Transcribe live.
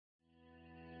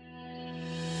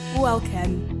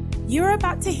Welcome. You're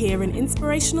about to hear an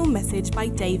inspirational message by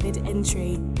David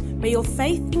Entry. May your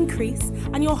faith increase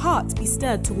and your heart be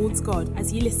stirred towards God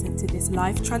as you listen to this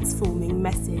life-transforming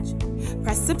message.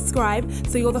 Press subscribe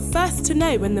so you're the first to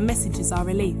know when the messages are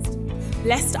released.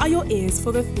 Blessed are your ears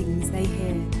for the things they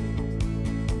hear.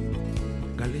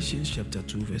 Galatians chapter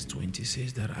 2 verse 20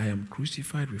 says that I am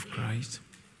crucified with Christ.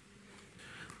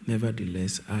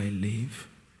 Nevertheless, I live,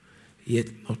 yet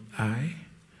not I,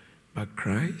 but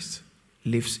Christ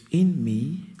lives in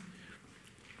me.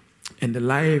 And the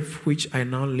life which I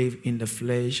now live in the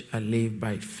flesh, I live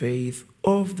by faith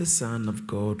of the Son of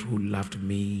God who loved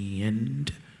me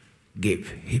and gave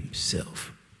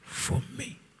himself for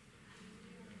me.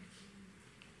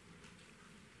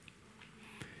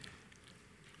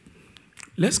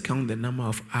 Let's count the number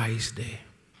of eyes there.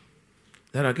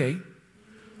 Is that okay?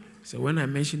 So when I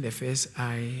mention the first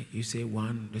eye, you say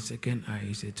one. The second eye,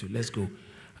 you say two. Let's go.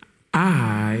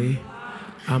 I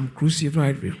am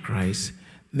crucified with Christ.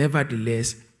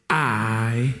 Nevertheless,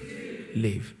 I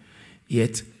live.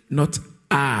 Yet not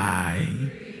I,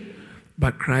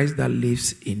 but Christ that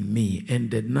lives in me.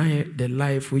 And the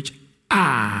life which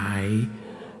I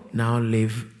now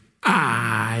live,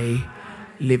 I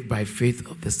live by faith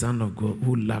of the Son of God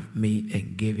who loved me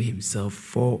and gave himself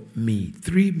for me.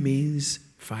 3 means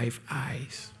 5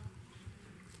 eyes.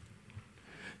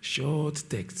 Short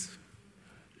text.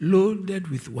 Loaded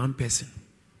with one person.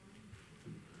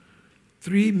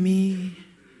 3 me,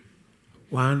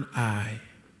 1 eye,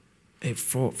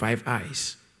 5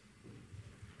 eyes.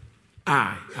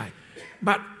 I.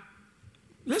 But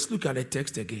let's look at the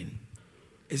text again.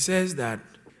 It says that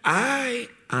I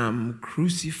am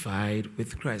crucified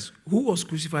with Christ. Who was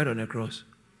crucified on the cross?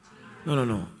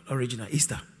 No. Original.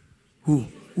 Easter. Who?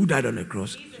 Who died on the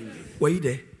cross? Were you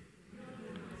there?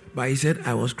 But he said,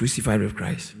 I was crucified with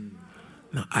Christ.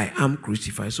 Now, I am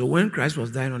crucified. So when Christ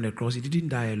was dying on the cross, he didn't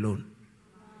die alone.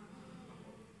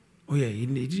 Oh yeah, he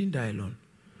didn't die alone.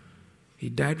 He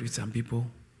died with some people,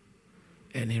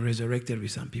 and he resurrected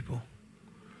with some people.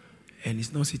 And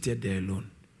he's not seated there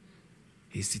alone.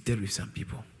 He's seated with some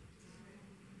people.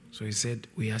 So he said,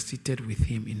 we are seated with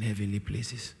him in heavenly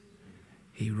places.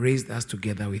 He raised us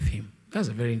together with him. That's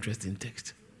a very interesting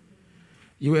text.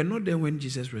 You were not there when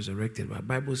Jesus resurrected, but the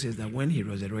Bible says that when he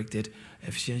resurrected,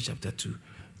 Ephesians chapter 2,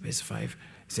 verse 5,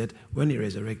 it said, when he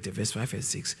resurrected, verse 5 and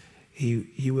 6,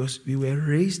 we were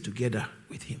raised together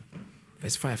with him.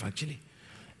 Verse 5, actually.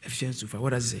 Ephesians 2, 5.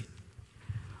 What does it say?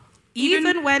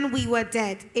 Even when we were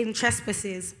dead in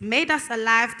trespasses, made us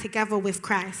alive together with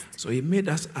Christ. So he made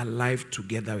us alive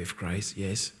together with Christ,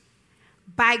 yes.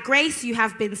 By grace you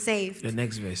have been saved. The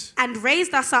next verse. And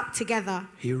raised us up together.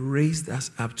 He raised us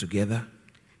up together.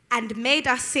 And made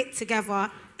us sit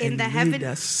together in the heaven. Made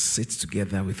us sit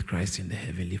together with Christ in the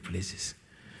heavenly places.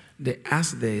 The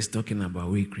us there is talking about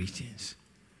we Christians.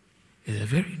 It's a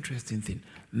very interesting thing.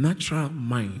 Natural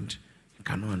mind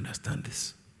cannot understand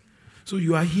this. So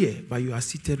you are here, but you are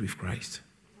seated with Christ.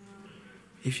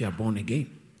 If you are born again.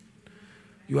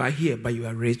 You are here, but you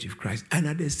are raised with Christ. And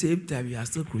at the same time, you are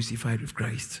still crucified with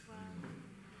Christ.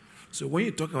 So when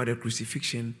you talk about the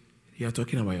crucifixion, you are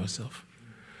talking about yourself.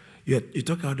 You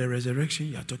talk about the resurrection,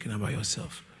 you are talking about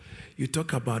yourself. You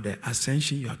talk about the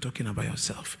ascension, you are talking about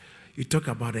yourself. You talk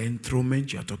about the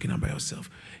enthronement, you are talking about yourself.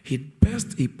 He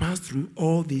passed through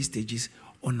all these stages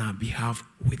on our behalf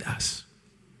with us.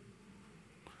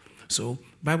 So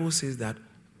Bible says that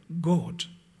God,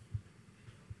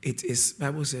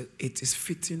 Bible says it is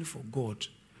fitting for God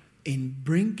in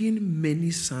bringing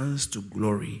many sons to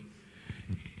glory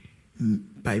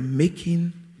by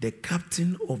making the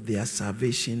captain of their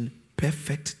salvation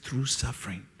perfect through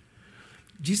suffering.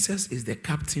 Jesus is the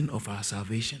captain of our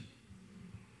salvation.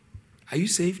 Are you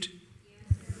saved?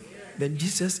 Yes. Then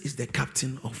Jesus is the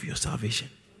captain of your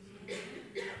salvation.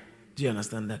 Do you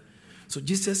understand that? So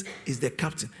Jesus is the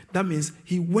captain. That means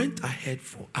he went ahead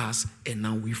for us and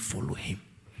now we follow him.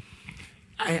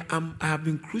 I have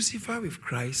been crucified with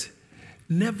Christ.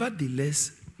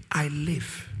 Nevertheless, I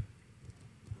live.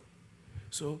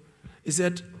 So he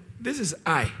said, this is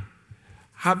I,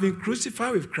 have been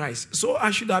crucified with Christ. So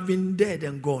I should have been dead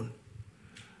and gone.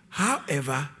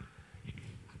 However,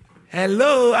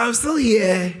 hello, I'm still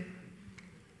here.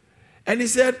 And he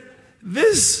said,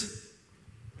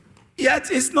 yet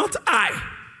it's not I.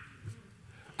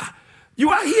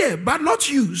 You are here, but not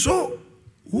you. So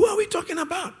who are we talking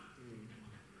about?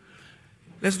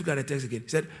 Let's look at the text again. He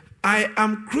said, I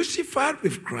am crucified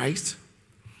with Christ.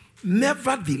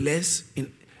 Nevertheless,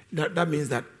 that means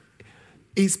that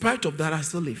in spite of that, I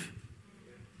still live.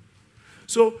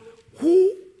 So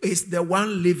who is the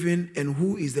one living and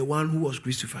who is the one who was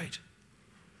crucified?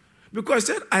 Because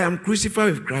he said, I am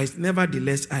crucified with Christ,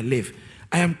 nevertheless I live.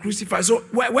 I am crucified. So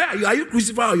where are you? Are you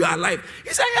crucified or you are alive?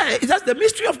 He said, yeah, that's the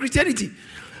mystery of Christianity.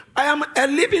 I am a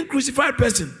living crucified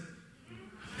person.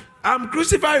 I'm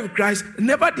crucified with Christ,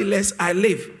 nevertheless I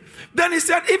live. Then he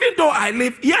said, even though I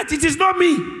live, yet it is not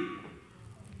me.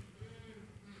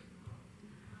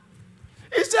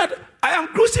 He said, I am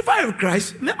crucified with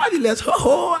Christ, nevertheless,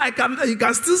 you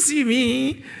can still see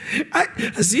me. I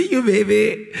see you,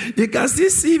 baby. You can still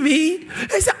see me.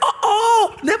 He said,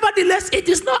 nevertheless, it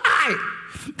is not I.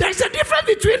 There is a difference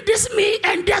between this me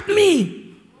and that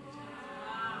me.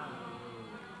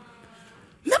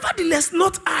 Nevertheless,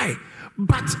 not I,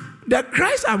 but the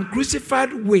Christ I'm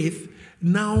crucified with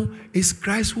now is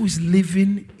Christ who is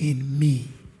living in me.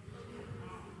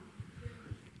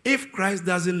 If Christ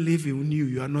doesn't live in you,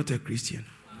 you are not a Christian.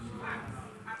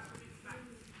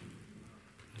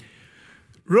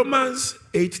 Romans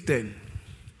 8:10.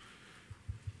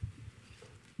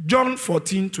 John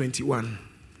 14:21.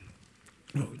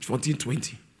 No,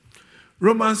 14:20.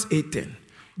 Romans 8:10.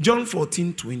 John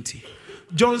 14:20.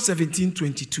 John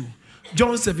 17:22.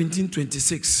 John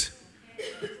 17:26.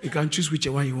 You can choose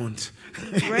whichever one you want.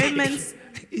 Romans.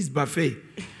 It's buffet.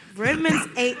 Romans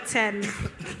 8:10.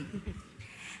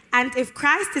 And if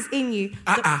Christ is in you...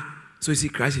 So you see,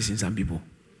 Christ is in some people.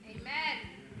 Amen.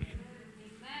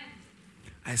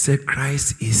 I said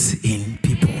Christ is in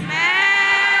people.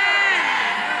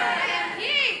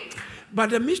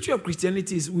 But the mystery of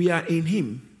Christianity is we are in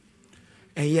him,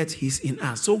 and yet he's in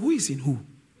us. So who is in who?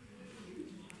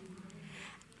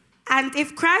 And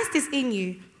if Christ is in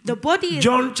you, the body is...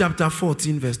 John chapter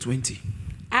 14, verse 20.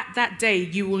 At that day,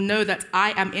 you will know that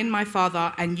I am in my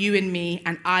Father, and you in me,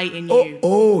 and I in you.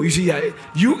 You see,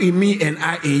 you in me, and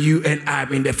I in you, and I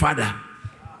am in the Father.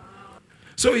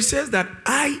 So he says that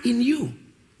I in you.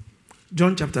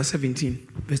 John chapter 17,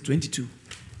 verse 22.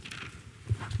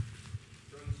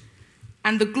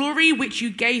 And the glory which you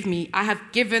gave me, I have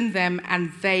given them,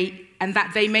 and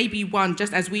that they may be one,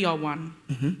 just as we are one.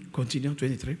 Mm-hmm. Continue,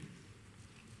 23.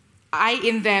 I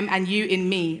in them, and you in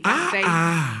me.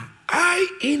 I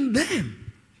in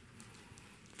them.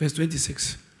 Verse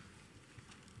 26.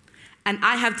 And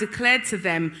I have declared to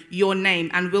them your name,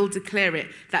 and will declare it,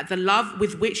 that the love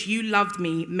with which you loved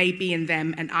me may be in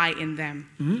them, and I in them.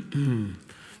 Mm-hmm.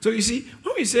 So you see,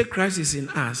 when we say Christ is in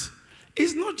us,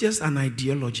 it's not just an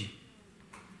ideology.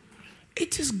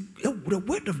 It is, the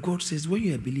word of God says, when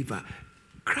you're a believer,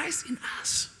 Christ in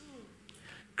us.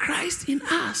 Christ in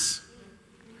us.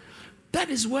 That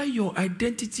is where your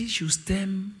identity should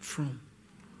stem from.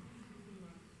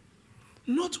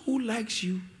 Not who likes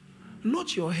you,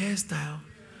 not your hairstyle,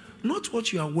 not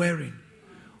what you are wearing.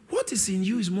 What is in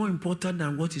you is more important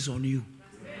than what is on you.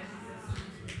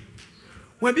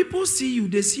 When people see you,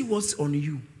 they see what's on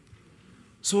you.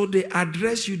 So they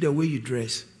address you the way you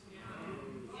dress.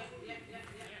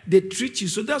 They treat you.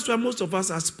 So that's why most of us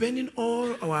are spending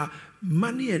all our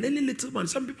money and any little money.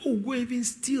 Some people will go even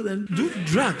steal and do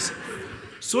drugs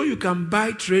so you can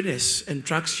buy trainers and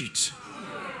tracksuits.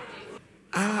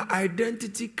 Our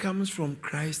identity comes from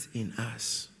Christ in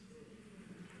us.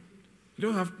 You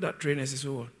don't have that trainers,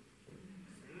 so what?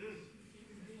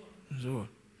 So what?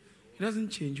 It doesn't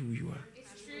change who you are.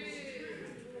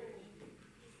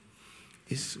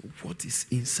 It's what is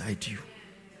inside you.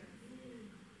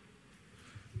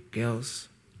 Girls,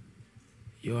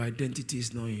 your identity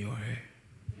is not in your hair.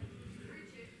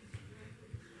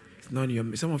 It's not in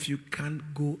your... Some of you can't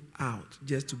go out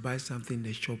just to buy something in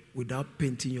the shop without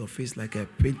painting your face like a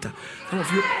painter. Some of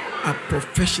you are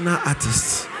professional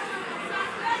artists.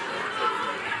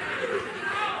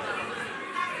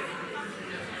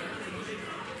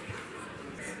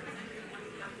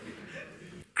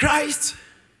 Christ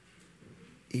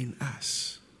in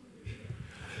us.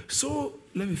 So,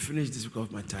 let me finish this because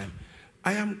of my time.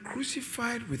 I am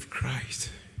crucified with Christ.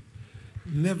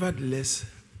 Nevertheless,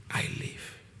 I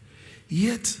live.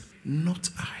 Yet, not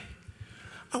I.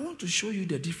 I want to show you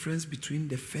the difference between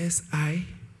the first I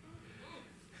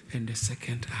and the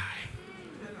second I.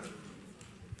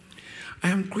 I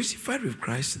am crucified with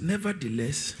Christ.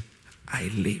 Nevertheless, I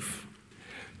live.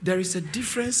 There is a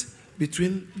difference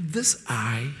between this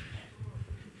I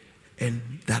and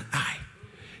that I.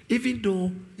 Even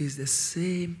though it's the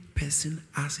same person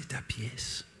as it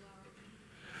appears.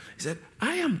 He said,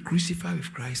 I am crucified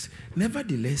with Christ.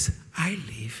 Nevertheless, I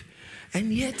live.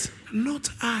 And yet, not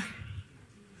I.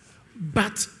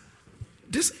 But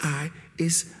this I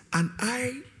is an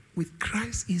I with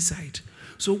Christ inside.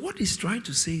 So what he's trying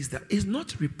to say is that it's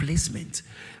not replacement.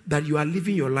 That you are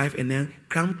living your life and then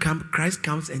Christ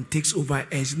comes and takes over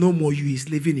and it's no more you, he's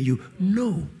living in you.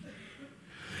 No.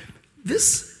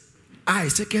 This I,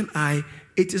 second I,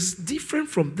 it is different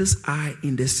from this I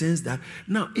in the sense that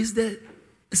now it's the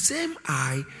same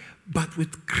I, but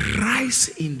with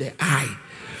Christ in the I.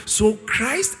 So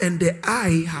Christ and the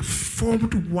I have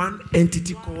formed one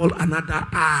entity called another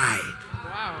I.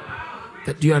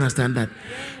 Wow. Do you understand that?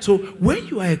 So when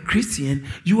you are a Christian,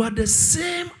 you are the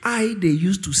same I they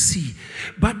used to see,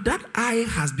 but that I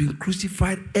has been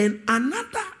crucified and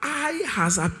another I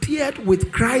has appeared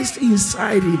with Christ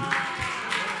inside him.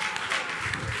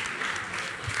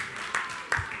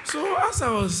 So as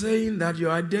I was saying that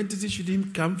your identity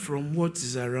shouldn't come from what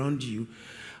is around you,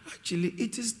 actually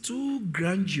it is too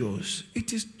grandiose.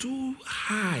 It is too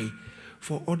high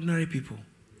for ordinary people.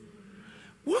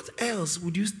 What else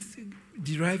would you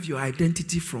derive your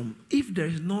identity from if there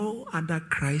is no other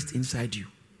Christ inside you?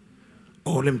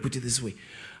 Or let me put it this way.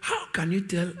 How can you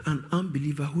tell an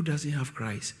unbeliever who doesn't have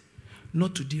Christ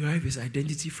not to derive his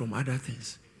identity from other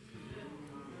things?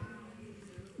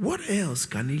 What else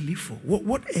can he live for?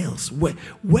 What else?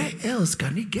 Where else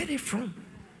can he get it from?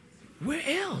 Where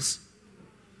else?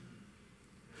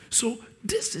 So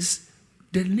this is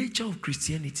the nature of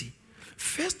Christianity.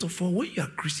 First of all, when you are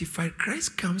crucified,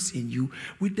 Christ comes in you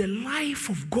with the life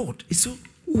of God. It's so,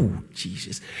 oh,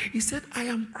 Jesus. He said, I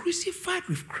am crucified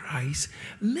with Christ.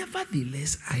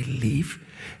 Nevertheless, I live.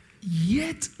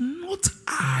 Yet not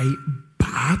I,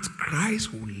 but Christ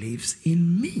who lives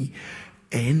in me.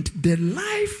 And the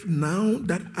life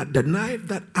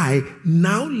that I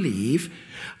now live,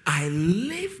 I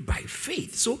live by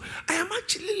faith. So I am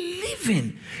actually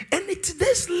living. And it's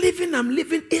this living I'm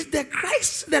living is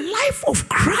the life of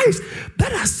Christ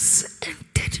that has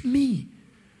entered me.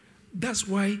 That's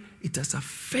why it has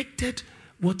affected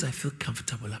what I feel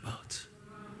comfortable about.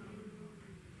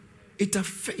 It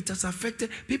has affected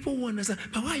people who understand,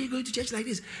 but why are you going to church like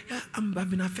this? Yeah, I've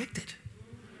been affected.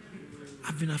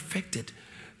 I've been affected.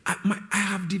 I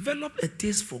have developed a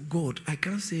taste for God. I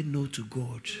can't say no to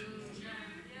God.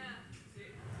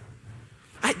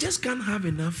 I just can't have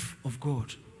enough of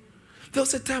God. There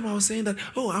was a time I was saying that,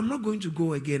 I'm not going to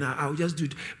go again. I'll just do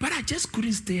it. But I just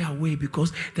couldn't stay away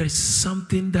because there is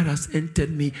something that has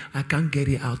entered me. I can't get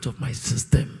it out of my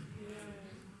system.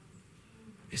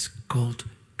 It's called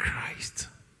Christ.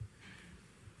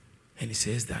 And he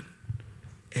says that,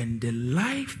 and the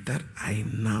life that I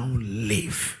now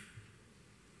live,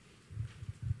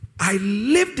 I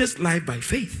live this life by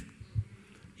faith.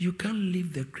 You can't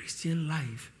live the Christian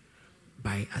life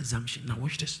by assumption. Now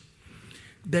watch this.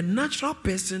 The natural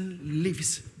person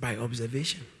lives by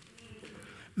observation,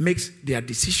 makes their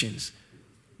decisions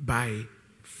by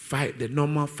the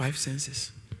normal five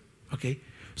senses. Okay?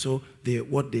 So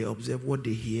what they observe, what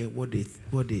they hear, what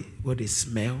they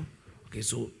smell. Okay,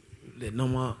 so the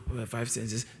normal five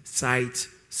senses: sight,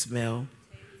 smell,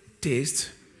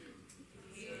 taste,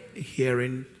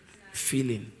 hearing,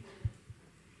 feeling.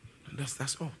 And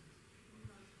that's all.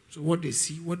 So what they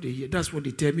see, what they hear, that's what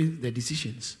determines the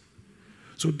decisions.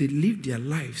 So they live their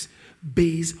lives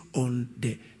based on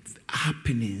the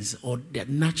happenings or their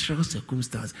natural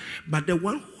circumstance. But the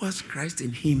one who has Christ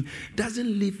in him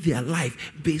doesn't live their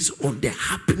life based on the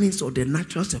happenings or the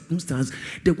natural circumstance.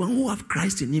 The one who has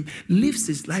Christ in him lives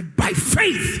his life by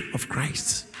faith of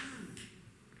Christ.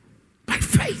 By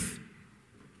faith.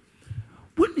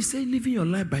 When we say living your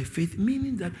life by faith,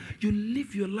 meaning that you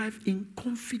live your life in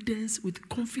confidence, with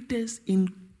confidence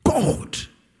in God.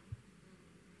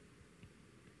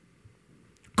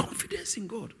 Confidence in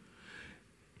God.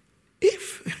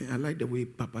 If, I like the way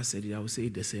Papa said it, I will say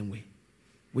it the same way,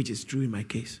 which is true in my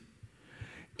case.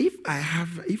 If I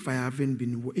haven't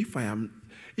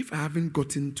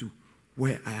gotten to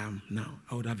where I am now,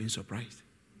 I would have been surprised.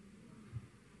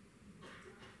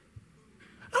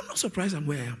 I'm not surprised I'm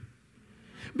where I am.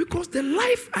 Because the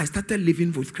life I started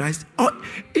living with Christ,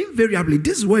 invariably,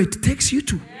 this is where it takes you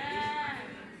to.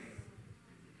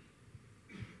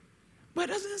 But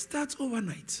it doesn't start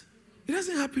overnight. It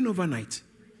doesn't happen overnight.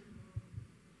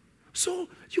 So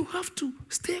you have to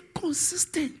stay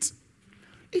consistent.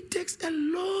 It takes a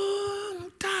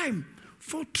long time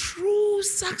for true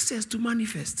success to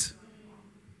manifest.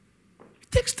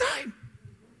 It takes time.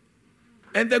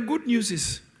 And the good news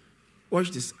is,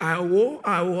 watch this. I will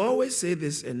always say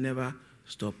this and never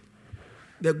stop.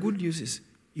 The good news is,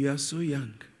 you are so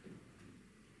young.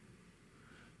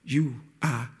 You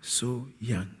are so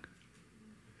young.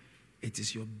 It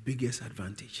is your biggest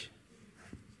advantage.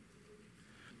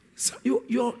 So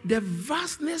the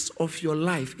vastness of your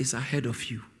life is ahead of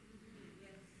you.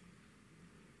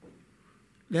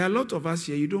 There are a lot of us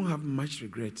here, you don't have much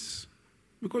regrets.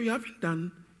 Because you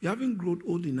haven't grown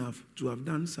old enough to have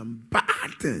done some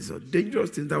bad things or dangerous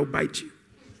things that will bite you.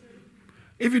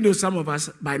 Even though some of us,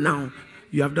 by now,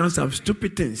 you have done some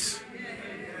stupid things.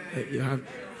 You have,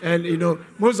 and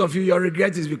most of you, your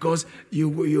regret is because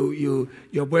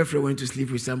your boyfriend went to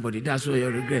sleep with somebody. That's what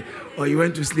your regret. Or you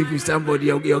went to sleep with somebody,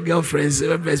 your girlfriend's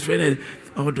best friend, and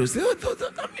all those things.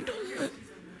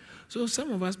 So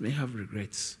some of us may have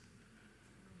regrets.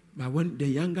 But when the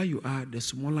younger you are, the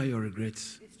smaller your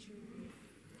regrets.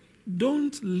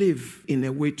 Don't live in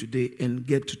a way today and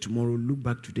get to tomorrow, look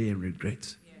back today and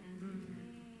regret.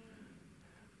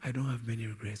 I don't have many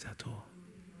regrets at all.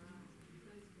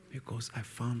 Because I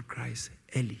found Christ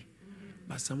early.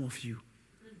 But some of you,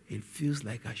 it feels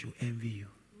like I should envy you.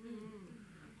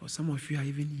 Or some of you are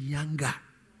even younger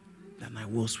than I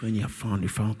was when you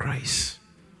found Christ.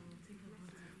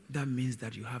 That means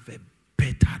that you have a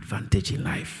better advantage in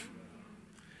life.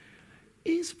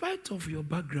 In spite of your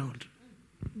background,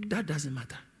 that doesn't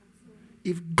matter.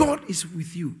 If God is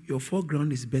with you, your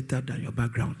foreground is better than your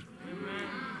background.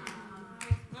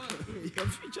 Your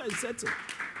future is settled.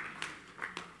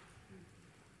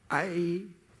 I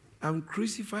am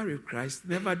crucified with Christ.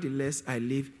 Nevertheless, I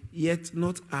live, yet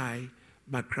not I,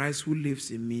 but Christ who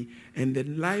lives in me. And the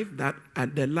life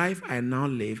I now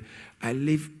live, I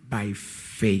live by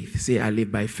faith. Say, I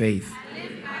live by faith. I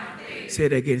live by faith. Say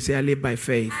it again. Say, I live by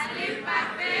faith. I live by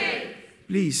faith.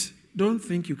 Please, don't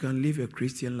think you can live a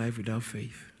Christian life without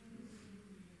faith.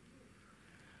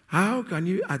 How can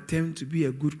you attempt to be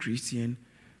a good Christian,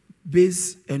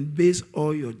 base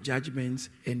all your judgments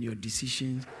and your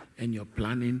decisions and your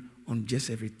planning on just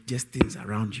things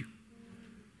around you?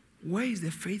 Where is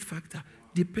the faith factor?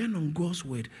 Depend on God's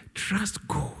word. Trust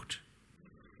God.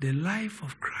 The life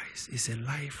of Christ is a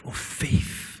life of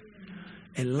faith.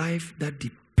 A life that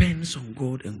depends on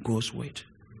God and God's word.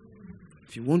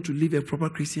 If you want to live a proper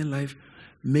Christian life,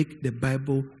 make the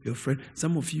Bible your friend.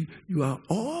 Some of you are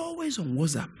always on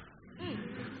WhatsApp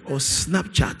or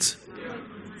Snapchat.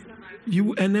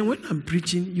 And then when I'm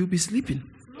preaching, you'll be sleeping.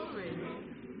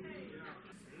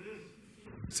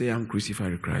 Say, I'm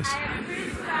crucified with Christ.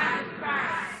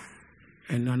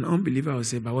 And an unbeliever will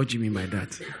say, but what do you mean by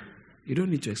that? You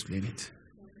don't need to explain it.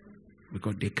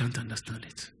 Because they can't understand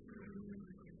it.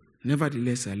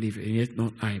 Nevertheless, I live, and yet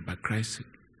not I, but Christ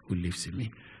who lives in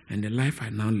me. And the life I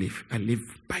now live, I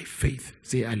live by faith.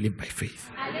 Say, I live by faith.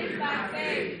 I live by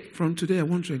faith. From today, I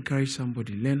want to encourage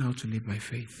somebody, learn how to live by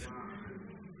faith.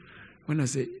 When I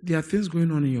say, there are things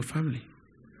going on in your family.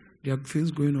 There are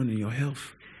things going on in your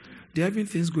health. There are even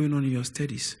things going on in your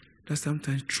studies that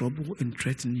sometimes trouble and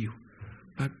threaten you.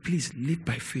 But please live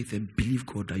by faith and believe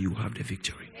God that you have the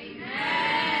victory.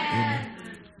 Amen.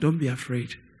 Don't be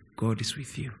afraid. God is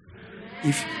with you.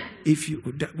 If you,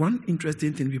 that one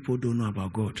interesting thing people don't know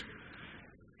about God,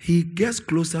 He gets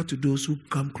closer to those who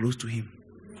come close to Him.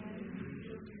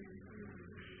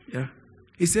 Yeah.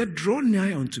 He said, draw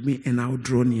near unto me and I'll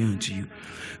draw near unto you.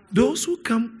 Those who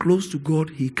come close to God,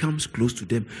 He comes close to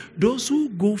them. Those who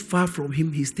go far from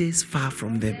Him, He stays far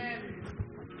from them.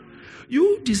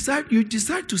 You decide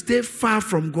to stay far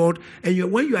from God,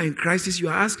 and when you are in crisis, you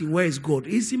are asking, where is God?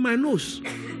 He's in my nose. Do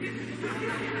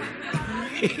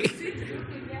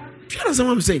you understand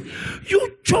what I'm saying?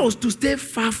 You chose to stay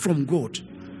far from God.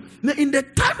 Now, in the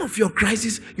time of your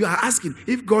crisis, you are asking,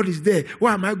 if God is there,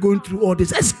 why am I going through all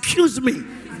this? Excuse me.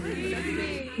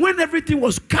 When everything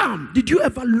was calm, did you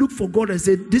ever look for God and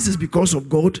say, this is because of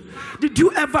God? Did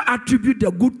you ever attribute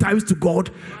the good times to God?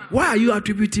 Why are you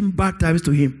attributing bad times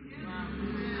to Him?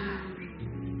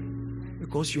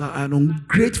 Because you are an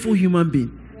ungrateful human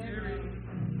being.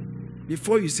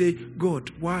 Before you say, God,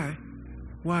 why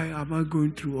am I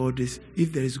going through all this?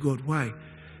 If there is God, why?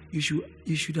 You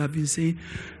should have been saying,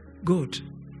 God,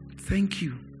 thank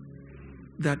you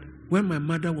that when my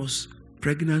mother was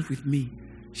pregnant with me,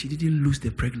 she didn't lose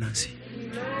the pregnancy. She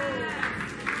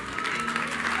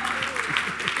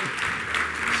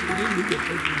didn't lose the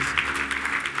pregnancy.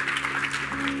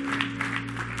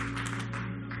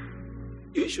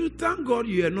 You should thank God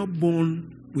you are not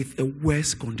born with a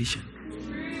worse condition.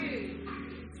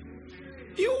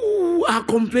 You are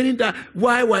complaining that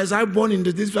why was I born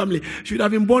into this family? Should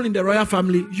have been born in the royal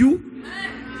family. You?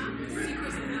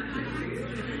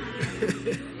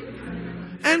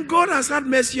 And God has had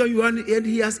mercy on you, and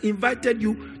He has invited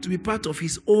you to be part of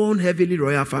His own heavenly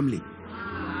royal family.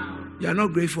 You are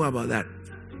not grateful about that.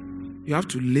 You have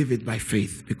to live it by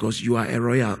faith because you are a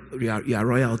royal. You are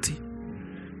royalty.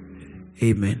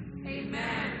 Amen.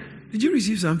 Amen. Did you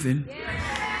receive something?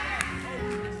 Yes.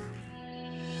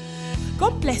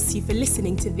 God bless you for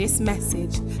listening to this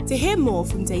message. To hear more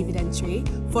from David Entry,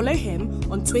 follow him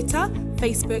on Twitter,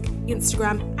 Facebook,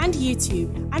 Instagram, and YouTube,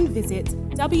 and visit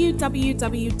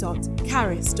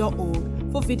www.charis.org.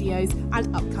 for videos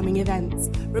and upcoming events.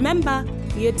 Remember,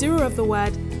 be a doer of the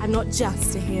word and not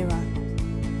just a hearer.